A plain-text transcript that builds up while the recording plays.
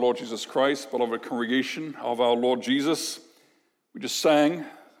Lord Jesus Christ, beloved congregation of our Lord Jesus. We just sang a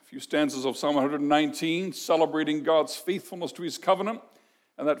few stanzas of Psalm 119, celebrating God's faithfulness to his covenant.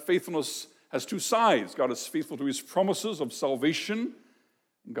 And that faithfulness has two sides. God is faithful to his promises of salvation,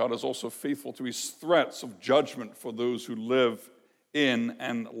 and God is also faithful to his threats of judgment for those who live in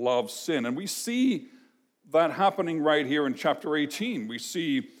and love sin. And we see that happening right here in chapter 18. We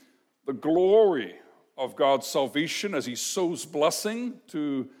see the glory of God's salvation as he sows blessing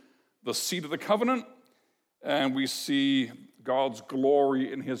to the seed of the covenant, and we see God's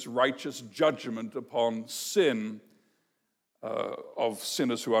glory in his righteous judgment upon sin of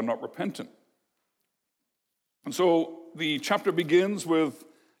sinners who are not repentant. And so the chapter begins with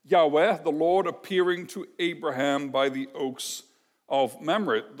Yahweh, the Lord, appearing to Abraham by the oaks of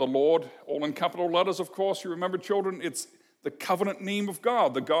Mamre. The Lord, all in capital letters, of course. You remember, children, it's the covenant name of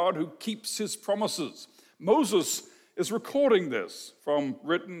God, the God who keeps his promises. Moses is recording this from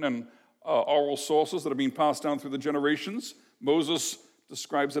written and oral sources that have been passed down through the generations. Moses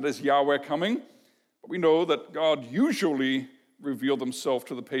describes it as Yahweh coming. But we know that God usually revealed himself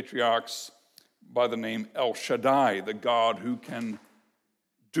to the patriarchs by the name El Shaddai, the God who can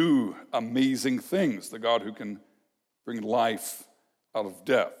do amazing things, the God who can bring life out of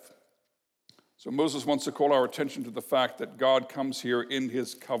death. So Moses wants to call our attention to the fact that God comes here in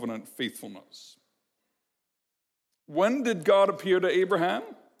his covenant faithfulness. When did God appear to Abraham?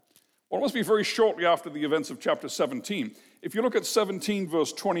 Well, it must be very shortly after the events of chapter 17. If you look at 17,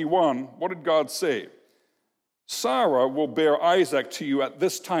 verse 21, what did God say? Sarah will bear Isaac to you at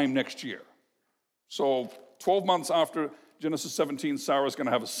this time next year. So 12 months after Genesis 17, Sarah's going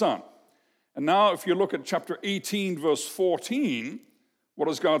to have a son. And now if you look at chapter 18, verse 14, what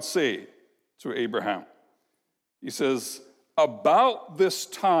does God say to Abraham? He says, about this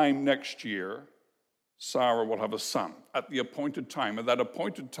time next year, Sarah will have a son at the appointed time. And that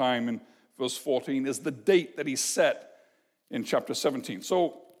appointed time in verse 14 is the date that he set in chapter 17.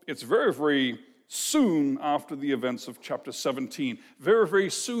 So it's very, very soon after the events of chapter 17. Very, very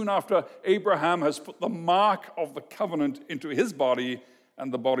soon after Abraham has put the mark of the covenant into his body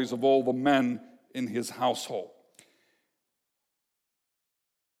and the bodies of all the men in his household.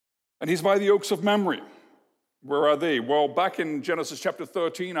 And he's by the oaks of Mamre. Where are they? Well, back in Genesis chapter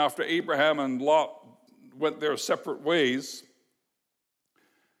 13, after Abraham and Lot went their separate ways,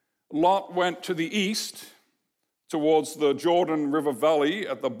 Lot went to the east towards the Jordan River Valley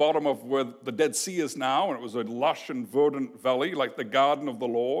at the bottom of where the Dead Sea is now, and it was a lush and verdant valley like the garden of the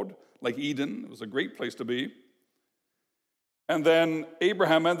Lord, like Eden. It was a great place to be. And then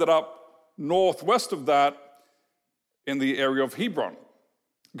Abraham ended up northwest of that in the area of Hebron.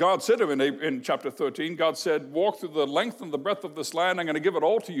 God said to him in chapter 13, God said, walk through the length and the breadth of this land, I'm going to give it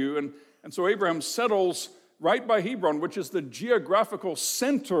all to you. And so Abraham settles right by Hebron, which is the geographical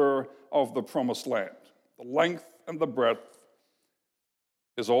center of the promised land. The length and the breadth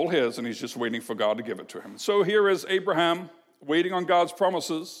is all his, and he's just waiting for God to give it to him. So here is Abraham waiting on God's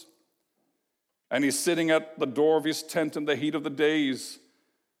promises, and he's sitting at the door of his tent in the heat of the day. He's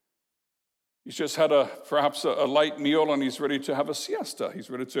just had perhaps a light meal, and he's ready to have a siesta. He's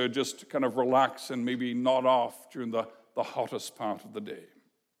ready to just kind of relax and maybe nod off during the hottest part of the day.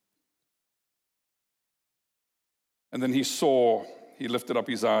 And then he lifted up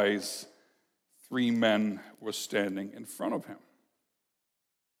his eyes. 3 men were standing in front of him.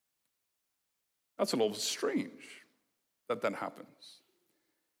 That's a little strange that happens.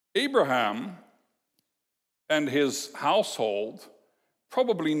 Abraham and his household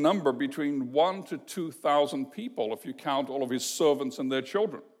probably number between 1,000 to 2,000 people if you count all of his servants and their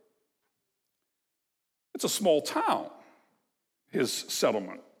children. It's a small town, his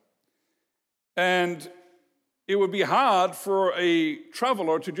settlement. And it would be hard for a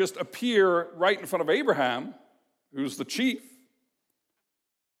traveler to just appear right in front of Abraham, who's the chief.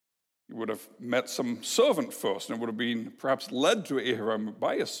 He would have met some servant first, and it would have been perhaps led to Abraham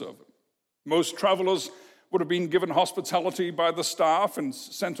by a servant. Most travelers would have been given hospitality by the staff and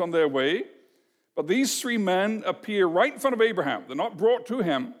sent on their way. But these 3 men appear right in front of Abraham. They're not brought to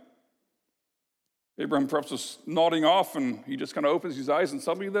him. Abraham perhaps is nodding off, and he just kind of opens his eyes, and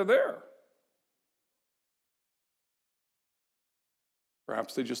suddenly they're there.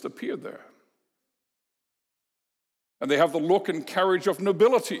 Perhaps they just appeared there. And they have the look and carriage of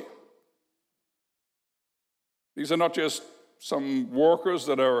nobility. These are not just some workers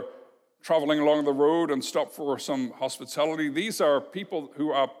that are traveling along the road and stop for some hospitality. These are people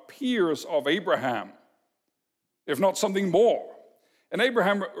who are peers of Abraham, if not something more. And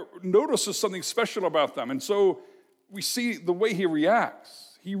Abraham notices something special about them. And so we see the way he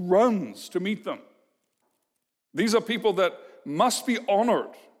reacts. He runs to meet them. These are people that must be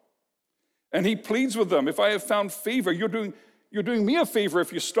honored And he pleads with them, if I have found favor, you're doing me a favor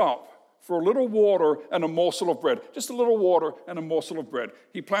if you stop for a little water and a morsel of bread. Just a little water and a morsel of bread.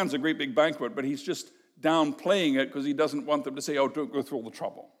 He plans a great big banquet, but he's just downplaying it because he doesn't want them to say, oh, don't go through all the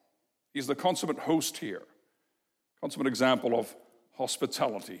trouble. He's the consummate host here, consummate example of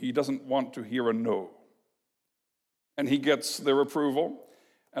hospitality. He doesn't want to hear a no. And he gets their approval.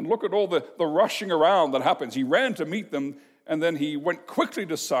 And look at all the rushing around that happens. He ran to meet them, and then he went quickly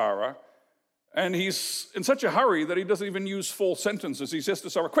to Sarah, and he's in such a hurry that he doesn't even use full sentences. He says to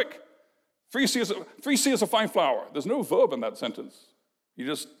Sarah, quick, 3 seahs of fine flour. There's no verb in that sentence. He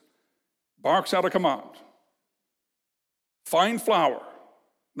just barks out a command. Fine flour,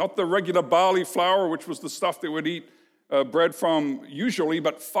 not the regular barley flour, which was the stuff they would eat bread from usually,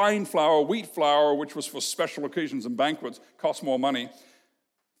 but fine flour, wheat flour, which was for special occasions and banquets, cost more money.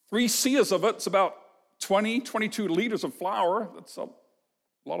 3 seahs of it's about 22 liters of flour. That's a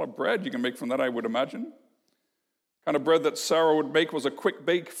lot of bread you can make from that, I would imagine. The kind of bread that Sarah would make was a quick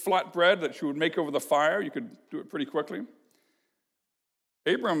bake flat bread that she would make over the fire. You could do it pretty quickly.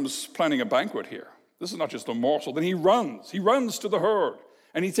 Abram's planning a banquet here. This is not just a morsel. Then he runs to the herd,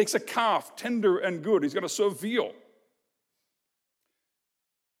 and he takes a calf, tender and good. He's going to serve veal.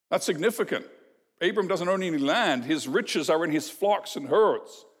 That's significant. Abram doesn't own any land. His riches are in his flocks and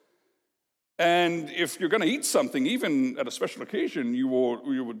herds. And if you're going to eat something, even at a special occasion, you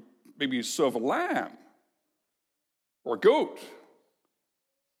would maybe serve a lamb or a goat.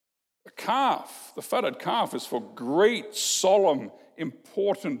 A calf, the fatted calf, is for great, solemn,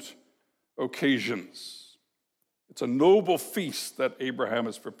 important occasions. It's a noble feast that Abraham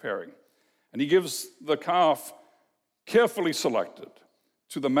is preparing. And he gives the calf carefully selected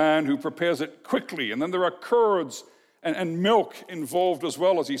to the man who prepares it quickly. And then there are curds and milk involved as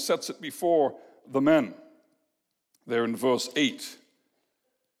well as he sets it before the men. There in verse 8.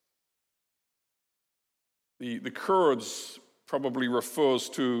 The curds probably refers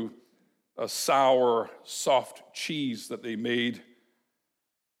to a sour, soft cheese that they made,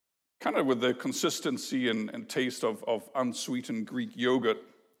 kind of with the consistency and taste of unsweetened Greek yogurt.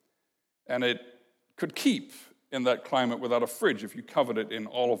 And it could keep in that climate without a fridge if you covered it in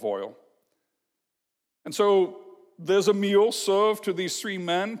olive oil. And so there's a meal served to these 3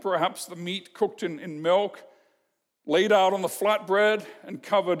 men, perhaps the meat cooked in milk, laid out on the flatbread and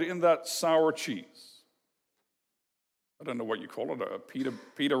covered in that sour cheese. I don't know what you call it, a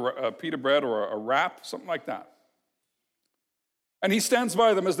pita bread or a wrap, something like that. And he stands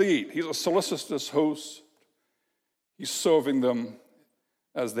by them as they eat. He's a solicitous host. He's serving them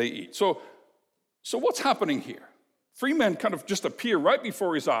as they eat. So what's happening here? 3 men kind of just appear right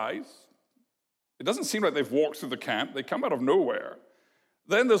before his eyes. It doesn't seem like they've walked through the camp. They come out of nowhere.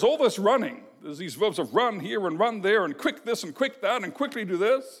 Then there's all this running. There's these verbs of run here and run there and quick this and quick that and quickly do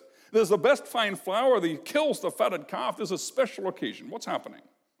this. There's the best fine flour that kills the fatted calf. There's a special occasion. What's happening?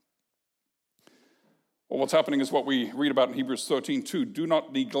 Well, what's happening is what we read about in Hebrews 13:2. Do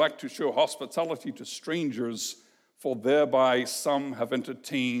not neglect to show hospitality to strangers, for thereby some have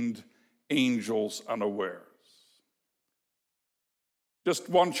entertained angels unawares. Just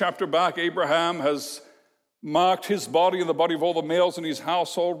 1 chapter back, Abraham has marked his body and the body of all the males in his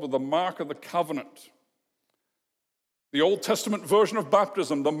household with the mark of the covenant. The Old Testament version of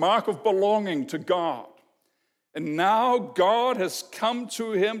baptism, the mark of belonging to God. And now God has come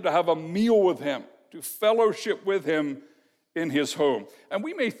to him to have a meal with him, to fellowship with him in his home. And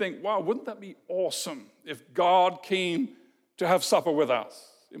we may think, wow, wouldn't that be awesome if God came to have supper with us?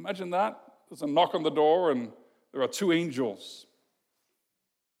 Imagine that. There's a knock on the door and there are 2 angels.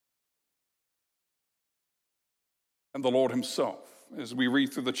 And the Lord himself. As we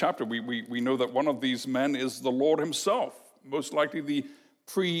read through the chapter, we know that one of these men is the Lord himself, most likely the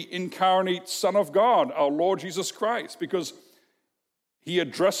pre-incarnate Son of God, our Lord Jesus Christ, because he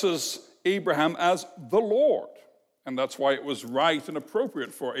addresses Abraham as the Lord. And that's why it was right and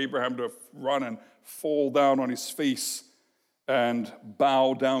appropriate for Abraham to run and fall down on his face and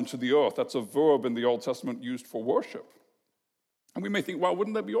bow down to the earth. That's a verb in the Old Testament used for worship. And we may think, well,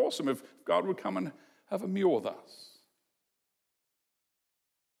 wouldn't that be awesome if God would come and have a meal with us?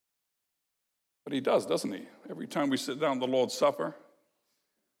 But he does, doesn't he? Every time we sit down at the Lord's Supper,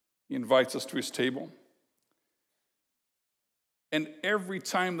 he invites us to his table. And every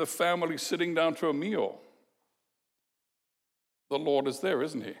time the family's sitting down to a meal, the Lord is there,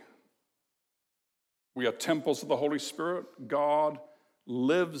 isn't he? We are temples of the Holy Spirit. God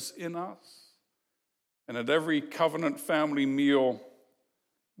lives in us. And at every covenant family meal,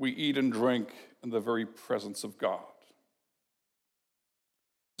 we eat and drink in the very presence of God.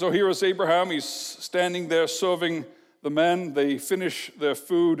 So here is Abraham. He's standing there serving the men, they finish their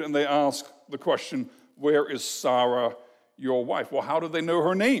food and they ask the question, where is Sarah, your wife? Well, how do they know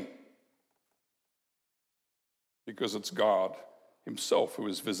her name? Because it's God himself who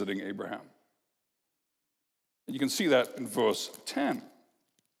is visiting Abraham. And you can see that in verse 10.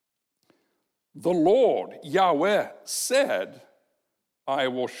 The Lord, Yahweh, said, I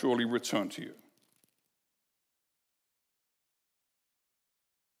will surely return to you.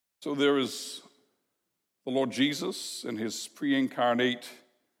 So there is the Lord Jesus in his pre-incarnate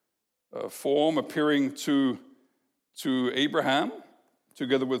form appearing to Abraham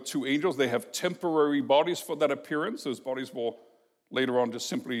together with two angels. They have temporary bodies for that appearance. Those bodies will later on just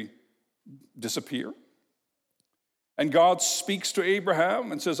simply disappear. And God speaks to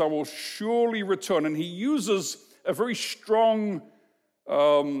Abraham and says, I will surely return. And he uses a very strong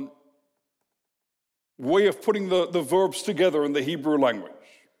way of putting the verbs together in the Hebrew language.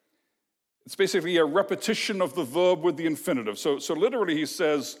 It's basically a repetition of the verb with the infinitive. So literally he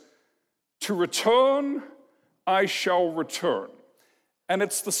says, to return, I shall return. And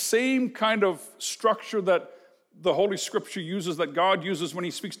it's the same kind of structure that the Holy Scripture uses, that God uses when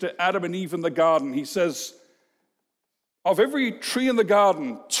he speaks to Adam and Eve in the garden. He says, of every tree in the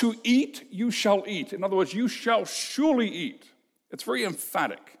garden, to eat, you shall eat. In other words, you shall surely eat. It's very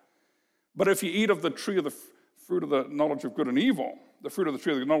emphatic. But if you eat of the tree of the fruit of the knowledge of good and evil, the fruit of the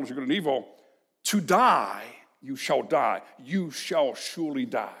tree of the knowledge of good and evil, to die, you shall die. You shall surely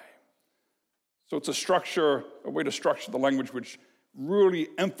die. So it's a way to structure the language which really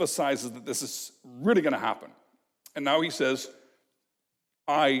emphasizes that this is really going to happen. And now he says,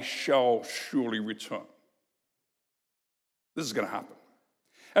 I shall surely return. This is going to happen.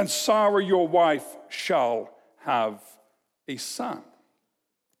 And Sarah, your wife, shall have a son.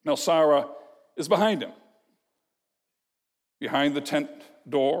 Now, Sarah is behind him, behind the tent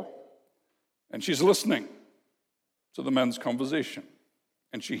door, and she's listening to the men's conversation,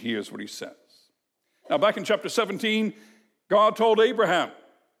 and she hears what he says. Now, back in chapter 17, God told Abraham,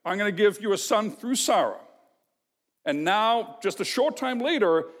 I'm going to give you a son through Sarah. And now, just a short time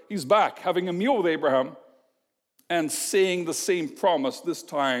later, he's back having a meal with Abraham and saying the same promise, this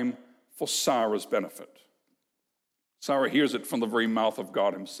time for Sarah's benefit. Sarah hears it from the very mouth of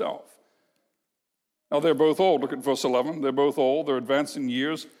God himself. Now, they're both old. Look at verse 11. They're both old. They're advanced in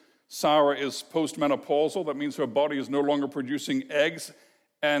years. Sarah is postmenopausal. That means her body is no longer producing eggs,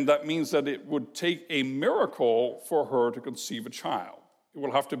 and that means that it would take a miracle for her to conceive a child. It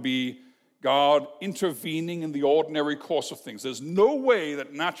will have to be God intervening in the ordinary course of things. There's no way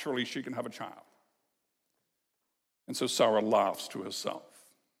that naturally she can have a child. And so Sarah laughs to herself.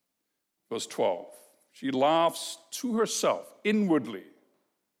 Verse 12, she laughs to herself, inwardly,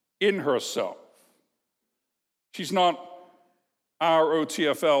 in herself. She's not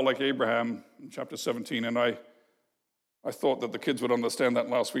R-O-T-F-L like Abraham in chapter 17, and I thought that the kids would understand that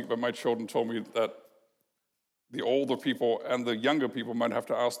last week, but my children told me that the older people and the younger people might have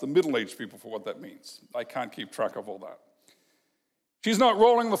to ask the middle-aged people for what that means. I can't keep track of all that. She's not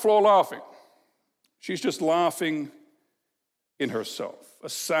rolling the floor laughing. She's just laughing in herself, a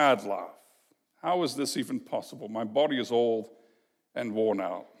sad laugh. How is this even possible? My body is old and worn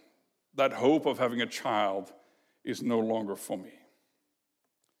out. That hope of having a child is no longer for me.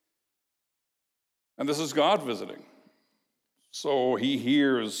 And this is God visiting. So he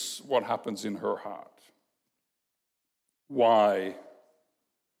hears what happens in her heart. Why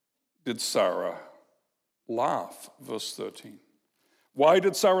did Sarah laugh? Verse 13. Why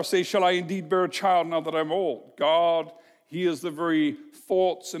did Sarah say, shall I indeed bear a child now that I'm old? God hears the very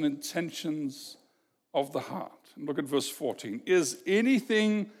thoughts and intentions of the heart. And look at verse 14. Is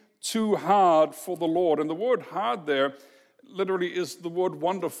anything too hard for the Lord? And the word hard there literally is the word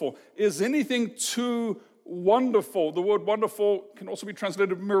wonderful. Is anything too wonderful? The word wonderful can also be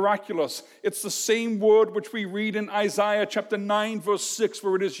translated miraculous. It's the same word which we read in Isaiah chapter 9, verse 6,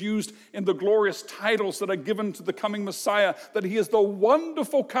 where it is used in the glorious titles that are given to the coming Messiah, that he is the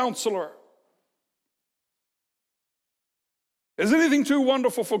wonderful counselor. Is anything too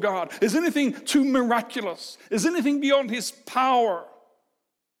wonderful for God? Is anything too miraculous? Is anything beyond his power?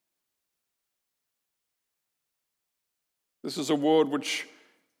 This is a word which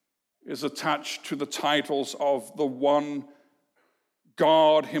is attached to the titles of the one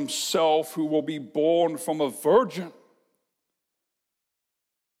God himself who will be born from a virgin.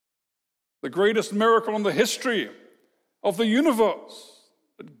 The greatest miracle in the history of the universe,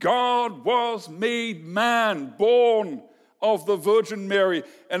 that God was made man, born of the Virgin Mary.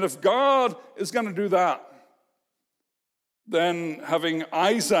 And if God is going to do that, then having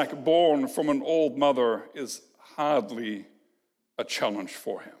Isaac born from an old mother is hardly a challenge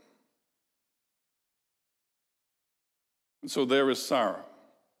for him. And so there is Sarah.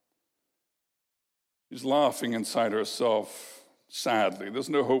 She's laughing inside herself, sadly. There's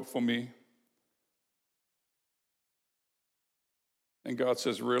no hope for me. And God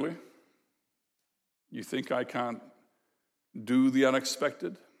says, really? You think I can't do the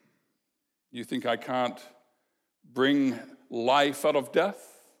unexpected? You think I can't bring life out of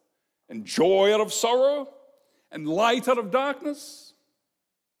death, and joy out of sorrow, and light out of darkness?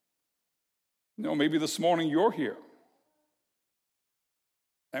 You know, maybe this morning you're here.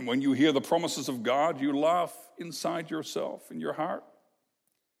 And when you hear the promises of God, you laugh inside yourself, in your heart.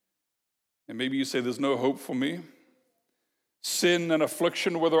 And maybe you say, there's no hope for me. Sin and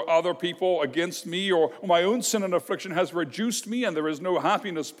affliction, whether other people against me or my own sin and affliction, has reduced me, and there is no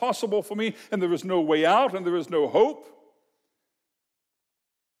happiness possible for me, and there is no way out, and there is no hope.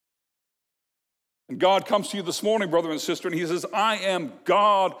 And God comes to you this morning, brother and sister, and he says, I am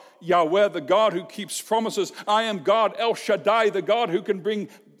God, Yahweh, the God who keeps promises. I am God, El Shaddai, the God who can bring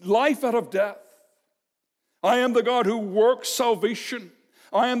life out of death. I am the God who works salvation.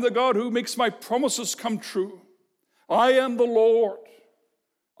 I am the God who makes my promises come true. I am the Lord.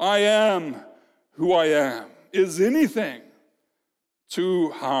 I am who I am. Is anything too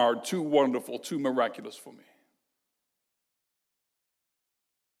hard, too wonderful, too miraculous for me?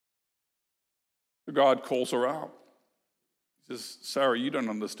 God calls her out. He says, Sarah, you don't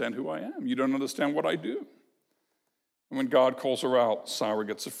understand who I am. You don't understand what I do. And when God calls her out, Sarah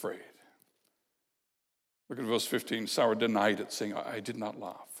gets afraid. Look at verse 15. Sarah denied it, saying, I did not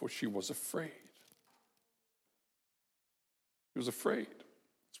laugh, for she was afraid. She was afraid.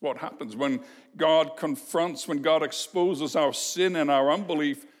 It's what happens when God confronts, when God exposes our sin and our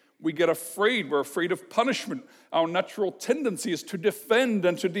unbelief. We get afraid. We're afraid of punishment. Our natural tendency is to defend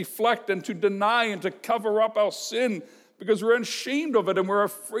and to deflect and to deny and to cover up our sin because we're ashamed of it and we're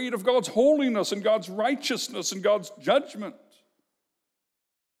afraid of God's holiness and God's righteousness and God's judgment.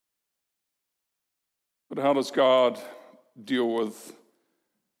 But how does God deal with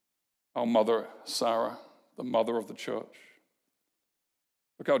our mother, Sarah, the mother of the church?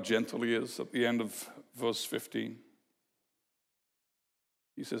 Look how gentle he is at the end of verse 15.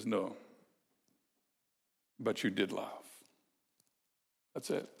 He says, no, but you did laugh. That's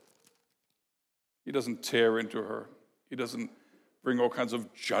it. He doesn't tear into her. He doesn't bring all kinds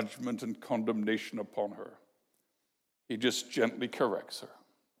of judgment and condemnation upon her. He just gently corrects her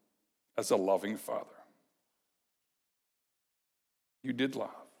as a loving father. You did laugh.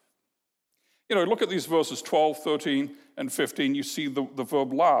 You know, look at these verses 12, 13, and 15. You see the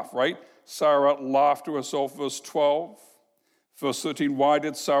verb laugh, right? Sarah laughed to herself, verse 12. Verse 13, why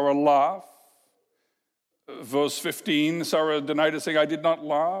did Sarah laugh? Verse 15, Sarah denied it, saying, I did not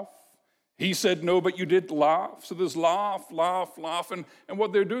laugh. He said, no, but you did laugh. So there's laugh, laugh, laugh. And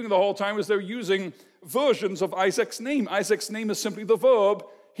what they're doing the whole time is they're using versions of Isaac's name. Isaac's name is simply the verb,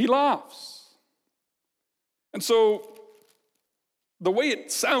 he laughs. And so the way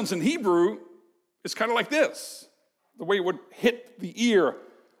it sounds in Hebrew is kind of like this. The way it would hit the ear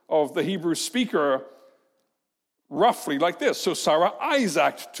of the Hebrew speaker, roughly like this. So Sarah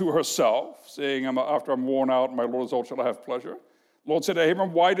Isaaced to herself, saying, after I'm worn out, my Lord is old, shall I have pleasure? The Lord said to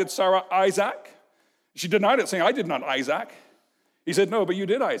Abram, why did Sarah Isaac? She denied it, saying, I did not Isaac. He said, no, but you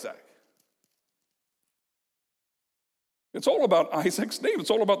did Isaac. It's all about Isaac's name. It's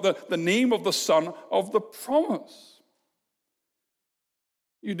all about the name of the son of the promise.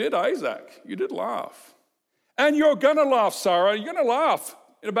 You did Isaac. You did laugh. And you're going to laugh, Sarah. You're going to laugh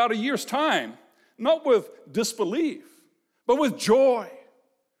in about a year's time. Not with disbelief, but with joy.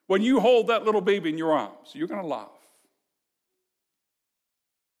 When you hold that little baby in your arms, you're going to laugh.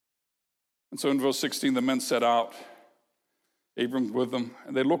 And so in verse 16, the men set out, Abram with them,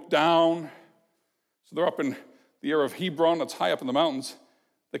 and they looked down. So they're up in the area of Hebron, that's high up in the mountains.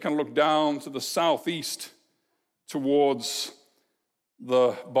 They kind of look down to the southeast towards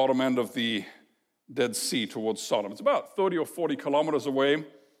the bottom end of the Dead Sea, towards Sodom. It's about 30 or 40 kilometers away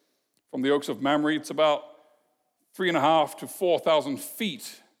from the Oaks of Mamre. It's about 3,500 to 4,000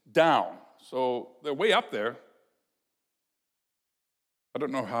 feet down. So they're way up there. I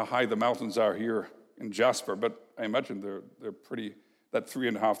don't know how high the mountains are here in Jasper, but I imagine they're pretty, that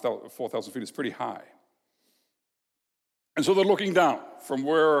 3,500, 4,000 feet is pretty high. And so they're looking down from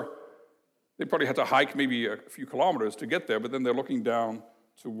where they probably had to hike maybe a few kilometers to get there, but then they're looking down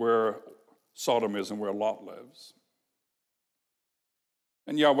to where Sodom is and where Lot lives.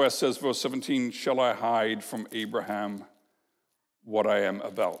 And Yahweh says, verse 17, shall I hide from Abraham what I am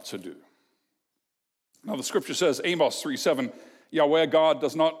about to do? Now the scripture says, Amos 3:7, Yahweh God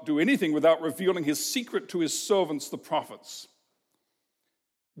does not do anything without revealing his secret to his servants, the prophets.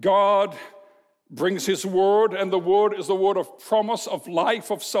 God brings his word, and the word is the word of promise, of life,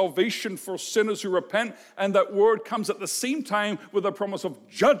 of salvation for sinners who repent, and that word comes at the same time with a promise of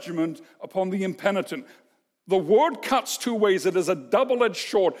judgment upon the impenitent. The word cuts two ways. It is a double-edged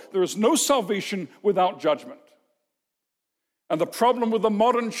sword. There is no salvation without judgment. And the problem with the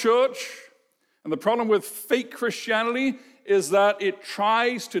modern church and the problem with fake Christianity is that it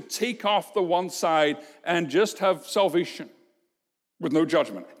tries to take off the one side and just have salvation with no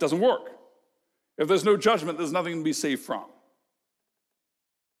judgment. It doesn't work. If there's no judgment, there's nothing to be saved from.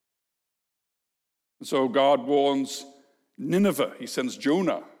 And so God warns Nineveh. He sends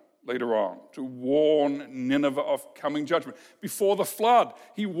Jonah later on to warn Nineveh of coming judgment. Before the flood,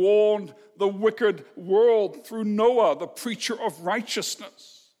 he warned the wicked world through Noah, the preacher of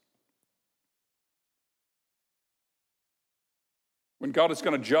righteousness. When God is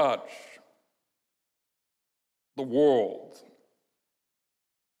going to judge the world,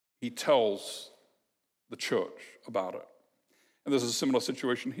 he tells the church about it. And there's a similar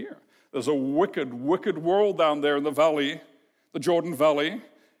situation here. There's a wicked, wicked world down there in the valley, the Jordan Valley,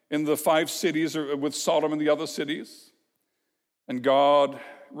 in the 5 cities with Sodom and the other cities. And God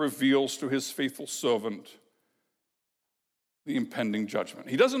reveals to his faithful servant the impending judgment.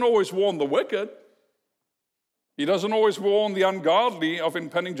 He doesn't always warn the wicked. He doesn't always warn the ungodly of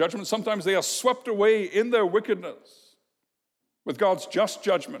impending judgment. Sometimes they are swept away in their wickedness with God's just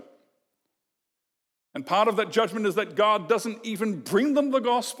judgment. And part of that judgment is that God doesn't even bring them the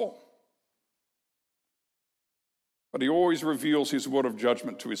gospel. But he always reveals his word of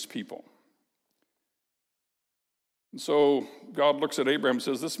judgment to his people. And so God looks at Abraham and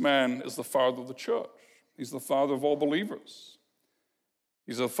says, this man is the father of the church. He's the father of all believers.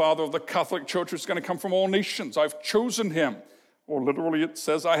 He's the father of the Catholic Church, which is going to come from all nations. I've chosen him. Or literally it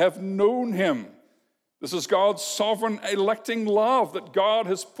says, I have known him. This is God's sovereign electing love, that God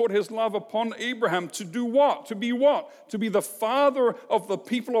has put his love upon Abraham to do what? To be what? To be the father of the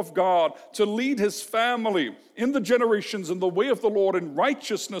people of God, to lead his family in the generations in the way of the Lord, in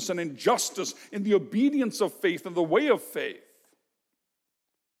righteousness and in justice, in the obedience of faith and the way of faith.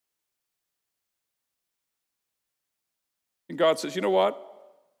 And God says, you know what?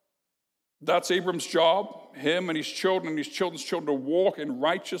 That's Abram's job, him and his children's children to walk in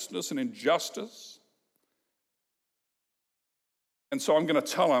righteousness and in justice. And so I'm going to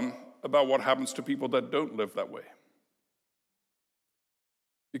tell him about what happens to people that don't live that way.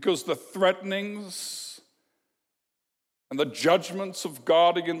 Because the threatenings and the judgments of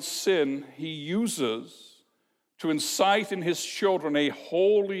God against sin, he uses to incite in his children a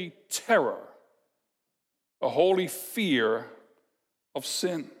holy terror, a holy fear of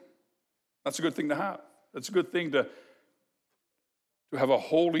sin. That's a good thing to have. That's a good thing to have a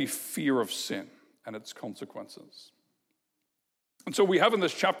holy fear of sin and its consequences. And so we have in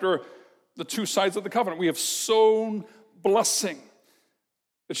this chapter the two sides of the covenant. We have sown blessing.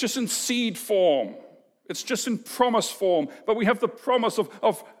 It's just in seed form. It's just in promise form. But we have the promise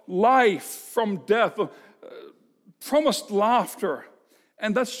of life from death, of promised laughter.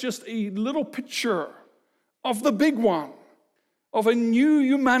 And that's just a little picture of the big one, of a new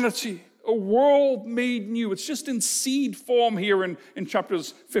humanity, a world made new. It's just in seed form here in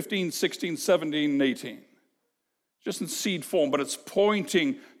chapters 15, 16, 17, and 18. Just in seed form, but it's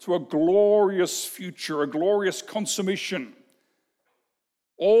pointing to a glorious future, a glorious consummation.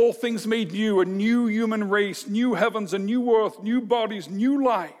 All things made new, a new human race, new heavens, a new earth, new bodies, new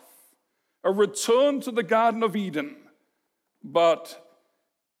life. A return to the Garden of Eden, but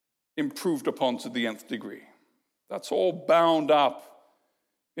improved upon to the nth degree. That's all bound up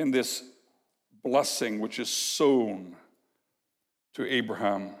in this blessing which is sown to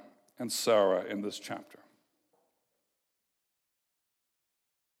Abraham and Sarah in this chapter.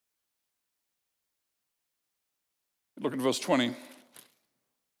 Look at verse 20.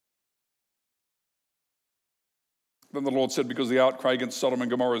 Then the Lord said, because the outcry against Sodom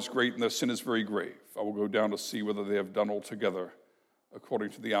and Gomorrah is great and their sin is very grave, I will go down to see whether they have done altogether according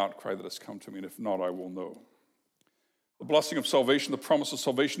to the outcry that has come to me, and if not, I will know. The blessing of salvation, the promise of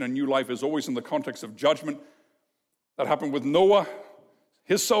salvation and new life is always in the context of judgment. That happened with Noah.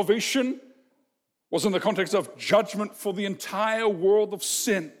 His salvation was in the context of judgment for the entire world of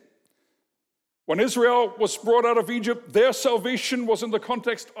sin. When Israel was brought out of Egypt, their salvation was in the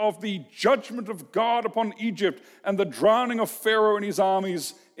context of the judgment of God upon Egypt and the drowning of Pharaoh and his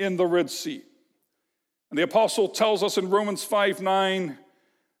armies in the Red Sea. And the apostle tells us in Romans 5:9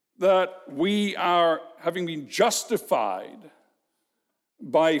 that we are, having been justified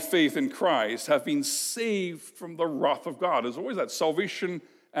by faith in Christ, have been saved from the wrath of God. There's always that salvation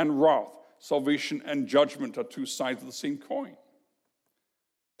and wrath. Salvation and judgment are two sides of the same coin.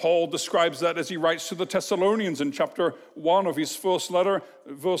 Paul describes that as he writes to the Thessalonians in chapter 1 of his first letter,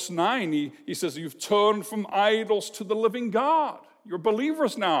 verse 9. He says, you've turned from idols to the living God. You're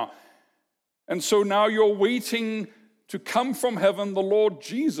believers now. And so now you're waiting to come from heaven, the Lord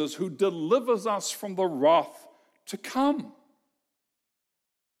Jesus, who delivers us from the wrath to come.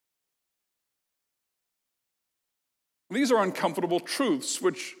 These are uncomfortable truths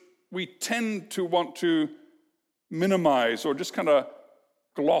which we tend to want to minimize or just kind of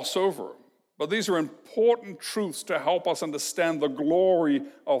gloss over. But these are important truths to help us understand the glory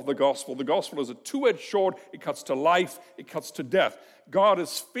of the gospel. The gospel is a two-edged sword. It cuts to life, it cuts to death. God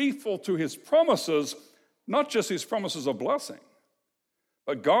is faithful to his promises, not just his promises of blessing,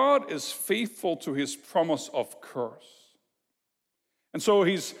 but God is faithful to his promise of curse. And so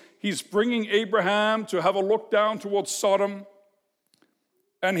he's bringing Abraham to have a look down towards Sodom,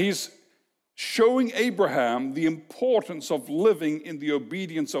 and he's showing Abraham the importance of living in the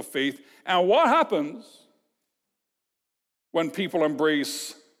obedience of faith. And what happens when people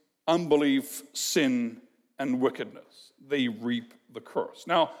embrace unbelief, sin, and wickedness? They reap the curse.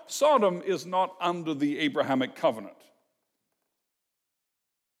 Now, Sodom is not under the Abrahamic covenant.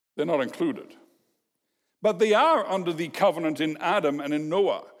 They're not included. But they are under the covenant in Adam and in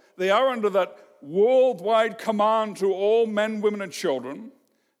Noah. They are under that worldwide command to all men, women, and children,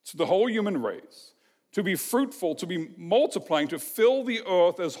 to the whole human race, to be fruitful, to be multiplying, to fill the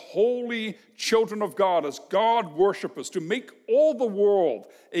earth as holy children of God, as God worshipers, to make all the world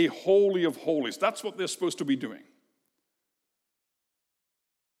a holy of holies. That's what they're supposed to be doing.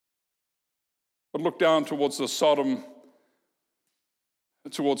 But look down towards Sodom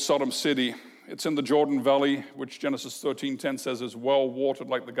City. It's in the Jordan Valley, which Genesis 13:10 says is well watered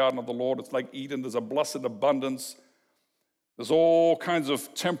like the garden of the Lord. It's like Eden. There's a blessed abundance. There's all kinds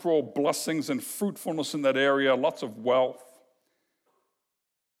of temporal blessings and fruitfulness in that area, lots of wealth.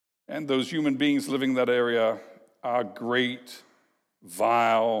 And those human beings living in that area are great,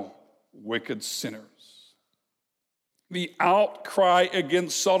 vile, wicked sinners. The outcry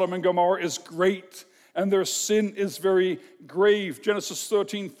against Sodom and Gomorrah is great, and their sin is very grave. Genesis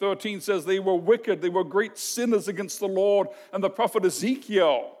 13:13 says they were wicked, they were great sinners against the Lord. And the prophet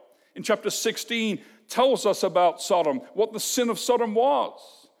Ezekiel in chapter 16 tells us about Sodom, what the sin of Sodom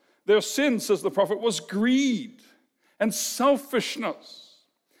was. Their sin, says the prophet, was greed and selfishness,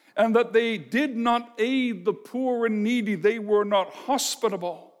 and that they did not aid the poor and needy. They were not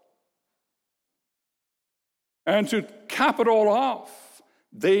hospitable. And to cap it all off,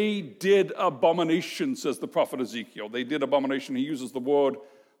 they did abomination, says the prophet Ezekiel. They did abomination. He uses the word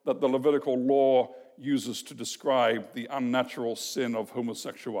that the Levitical law uses to describe the unnatural sin of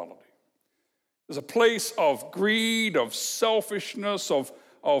homosexuality. There's a place of greed, of selfishness, of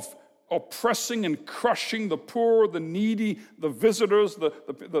oppressing and crushing the poor, the needy, the visitors,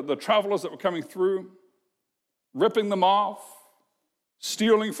 the travelers that were coming through, ripping them off,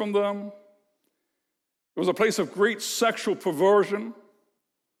 stealing from them. It was a place of great sexual perversion.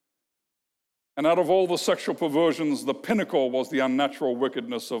 And out of all the sexual perversions, the pinnacle was the unnatural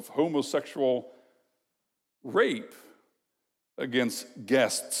wickedness of homosexual rape against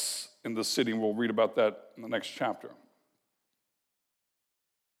guests in the city. And we'll read about that in the next chapter.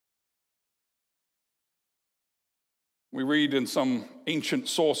 We read in some ancient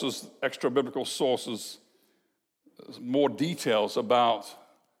sources, extra-biblical sources, more details about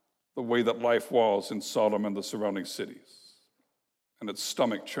the way that life was in Sodom and the surrounding cities. And it's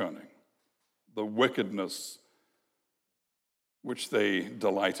stomach-churning, the wickedness which they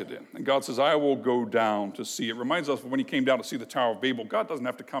delighted in. And God says, I will go down to see. It reminds us of when he came down to see the Tower of Babel. God doesn't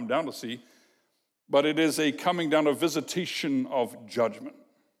have to come down to see, but it is a coming down, a visitation of judgment.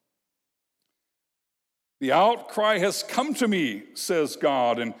 The outcry has come to me, says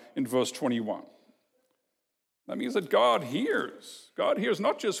God in verse 21. That means that God hears. God hears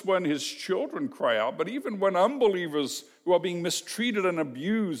not just when his children cry out, but even when unbelievers who are being mistreated and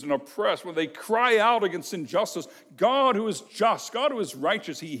abused and oppressed, when they cry out against injustice, God who is just, God who is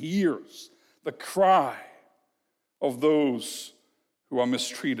righteous, he hears the cry of those who are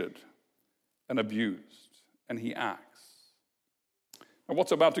mistreated and abused, and he acts. And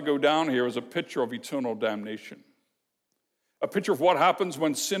what's about to go down here is a picture of eternal damnation. A picture of what happens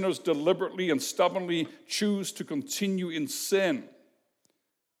when sinners deliberately and stubbornly choose to continue in sin.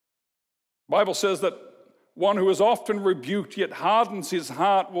 The Bible says that one who is often rebuked yet hardens his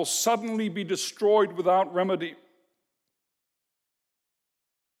heart will suddenly be destroyed without remedy.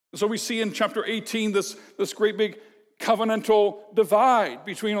 So we see in chapter 18 this great big covenantal divide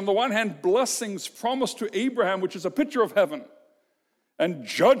between, on the one hand, blessings promised to Abraham, which is a picture of heaven, and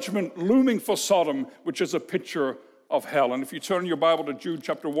judgment looming for Sodom, which is a picture of hell. And if you turn your Bible to Jude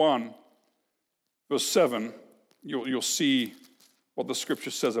chapter 1, verse 7, you'll see what the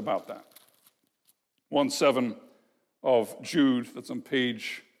scripture says about that. 1:7 of Jude, that's on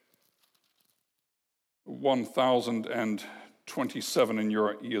page 1027 in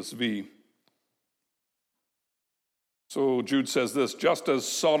your ESV. So Jude says this, just as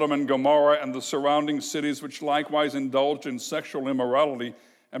Sodom and Gomorrah and the surrounding cities, which likewise indulged in sexual immorality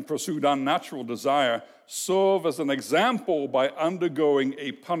and pursued unnatural desire, serve as an example by undergoing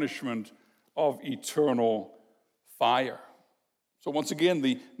a punishment of eternal fire. So once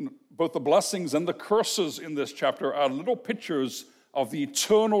again, both the blessings and the curses in this chapter are little pictures of the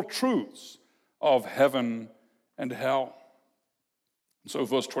eternal truths of heaven and hell. So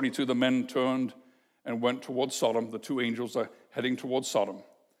verse 22, the men turned and went towards Sodom. The two angels are heading towards Sodom.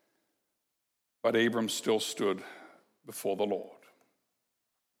 But Abram still stood before the Lord.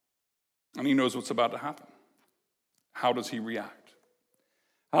 And he knows what's about to happen. How does he react?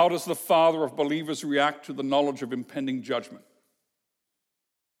 How does the father of believers react to the knowledge of impending judgment?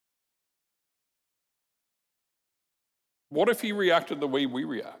 What if he reacted the way we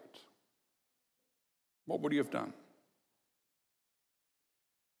react? What would he have done?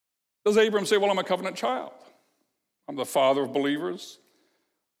 Does Abram say, well, I'm a covenant child. I'm the father of believers.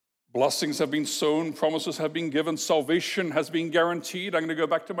 Blessings have been sown, promises have been given, salvation has been guaranteed. I'm going to go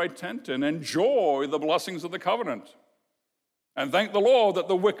back to my tent and enjoy the blessings of the covenant. And thank the Lord that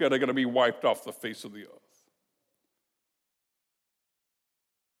the wicked are going to be wiped off the face of the earth.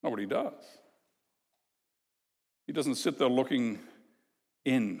 Not what he does. He doesn't sit there looking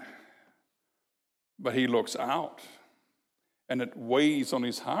in, but he looks out, and it weighs on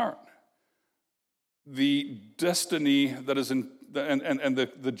his heart. The destiny that is in, and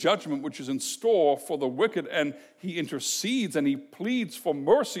the judgment which is in store for the wicked, and he intercedes and he pleads for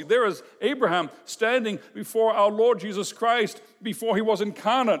mercy. There is Abraham standing before our Lord Jesus Christ before he was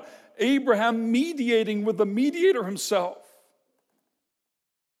incarnate. Abraham mediating with the mediator himself.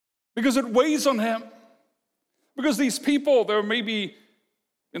 Because it weighs on him. Because these people, there may be,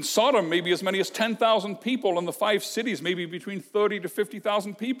 in Sodom, maybe as many as 10,000 people. In the 5 cities, maybe between 30 to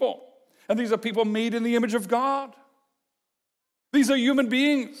 50,000 people. And these are people made in the image of God. These are human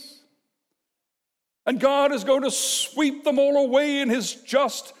beings. And God is going to sweep them all away in his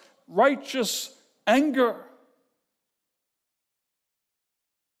just, righteous anger.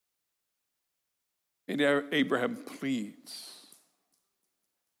 And Abraham pleads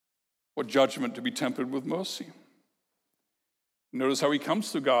for judgment to be tempered with mercy. Notice how he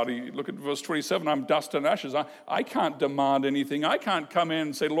comes to God. Look at verse 27. I'm dust and ashes. I can't demand anything. I can't come in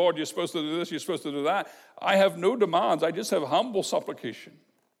and say, Lord, you're supposed to do this, you're supposed to do that. I have no demands. I just have humble supplication.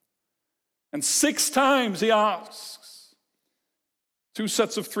 And 6 times he asks. 2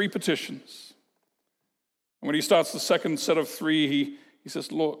 sets of 3 petitions. And when he starts the second set of 3, he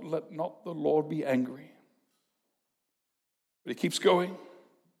says, Lord, let not the Lord be angry. But he keeps going.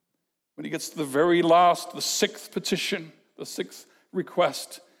 When he gets to the very last, the 6th petition, the 6th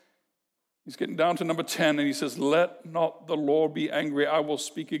request, he's getting down to number 10, and he says, let not the Lord be angry. I will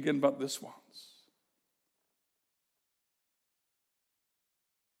speak again but this once.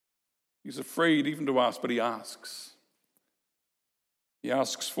 He's afraid even to ask, but he asks. He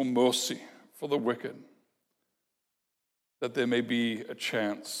asks for mercy for the wicked, that there may be a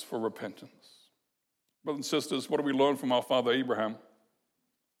chance for repentance. Brothers and sisters, what do we learn from our father Abraham?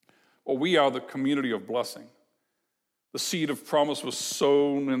 Well, we are the community of blessing. The seed of promise was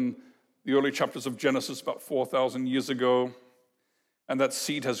sown in the early chapters of Genesis about 4,000 years ago, and that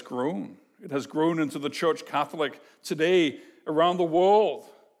seed has grown. It has grown into the Church Catholic today around the world.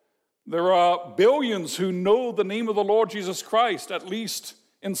 There are billions who know the name of the Lord Jesus Christ, at least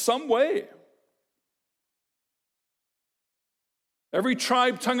in some way. Every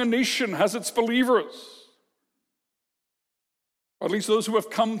tribe, tongue, and nation has its believers, or at least those who have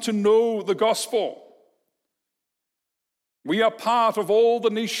come to know the gospel. We are part of all the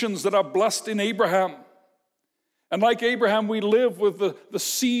nations that are blessed in Abraham. And like Abraham, we live with the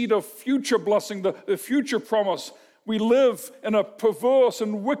seed of future blessing, the future promise. We live in a perverse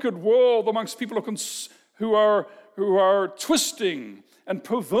and wicked world amongst people who are twisting and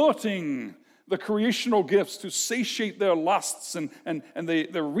perverting the creational gifts to satiate their lusts, and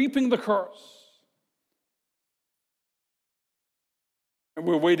they're reaping the curse. And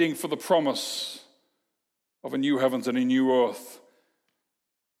we're waiting for the promise of a new heavens and a new earth.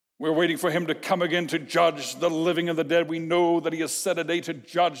 We're waiting for him to come again to judge the living and the dead. We know that he has set a day to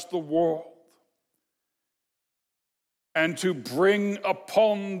judge the world and to bring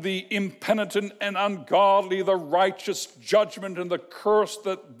upon the impenitent and ungodly the righteous judgment and the curse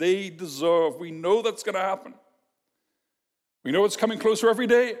that they deserve. We know that's going to happen. We know it's coming closer every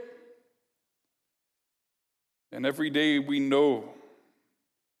day. And every day we know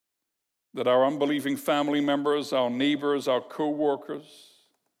that our unbelieving family members, our neighbors, our co-workers,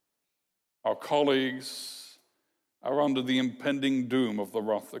 our colleagues are under the impending doom of the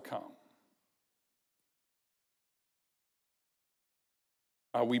wrath to come.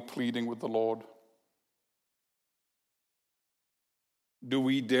 Are we pleading with the Lord? Do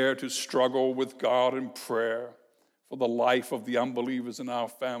we dare to struggle with God in prayer for the life of the unbelievers in our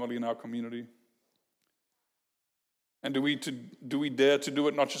family, in our community? And do we dare to do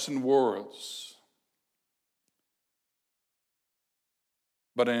it not just in words,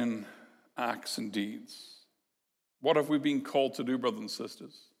 but in acts and deeds? What have we been called to do, brothers and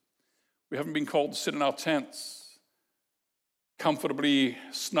sisters? We haven't been called to sit in our tents, comfortably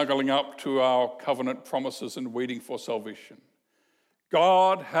snuggling up to our covenant promises and waiting for salvation.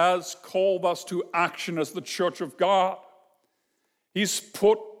 God has called us to action as the church of God. He's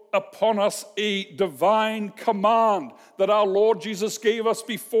put upon us a divine command that our Lord Jesus gave us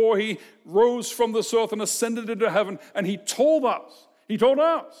before he rose from this earth and ascended into heaven. And he told us,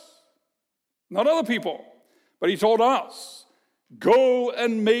 not other people, but he told us, go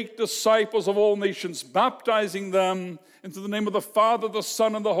and make disciples of all nations, baptizing them into the name of the Father, the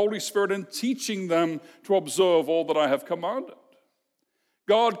Son, and the Holy Spirit, and teaching them to observe all that I have commanded.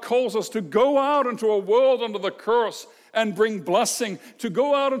 God calls us to go out into a world under the curse and bring blessing, to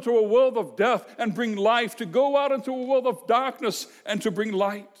go out into a world of death and bring life, to go out into a world of darkness and to bring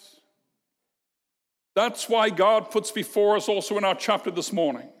light. That's why God puts before us also in our chapter this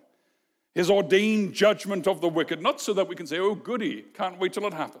morning his ordained judgment of the wicked, not so that we can say, oh, goody, can't wait till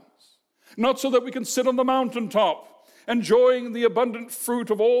it happens. Not so that we can sit on the mountaintop enjoying the abundant fruit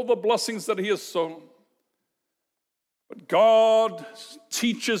of all the blessings that he has sown. But God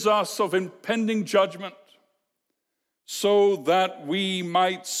teaches us of impending judgment so that we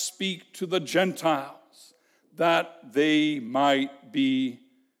might speak to the Gentiles, that they might be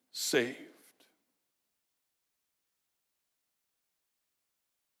saved.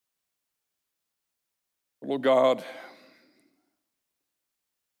 Lord God,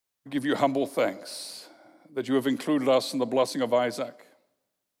 we give you humble thanks that you have included us in the blessing of Isaac,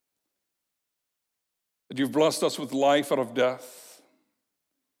 that you've blessed us with life out of death,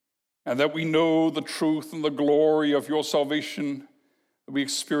 and that we know the truth and the glory of your salvation, that we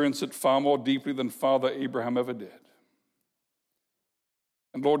experience it far more deeply than Father Abraham ever did.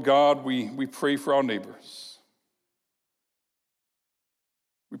 And Lord God, we pray for our neighbors.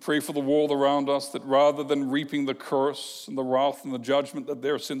 We pray for the world around us, that rather than reaping the curse and the wrath and the judgment that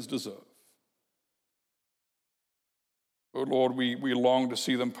their sins deserve, oh Lord, we long to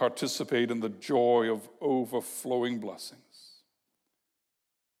see them participate in the joy of overflowing blessings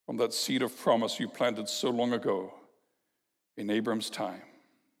from that seed of promise you planted so long ago in Abram's time.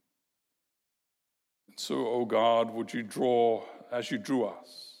 And so, oh God, would you draw, as you drew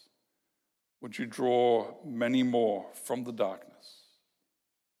us, would you draw many more from the darkness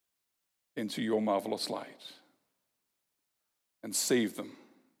into your marvelous light and save them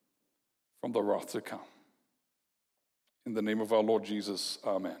from the wrath to come. In the name of our Lord Jesus,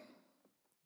 amen.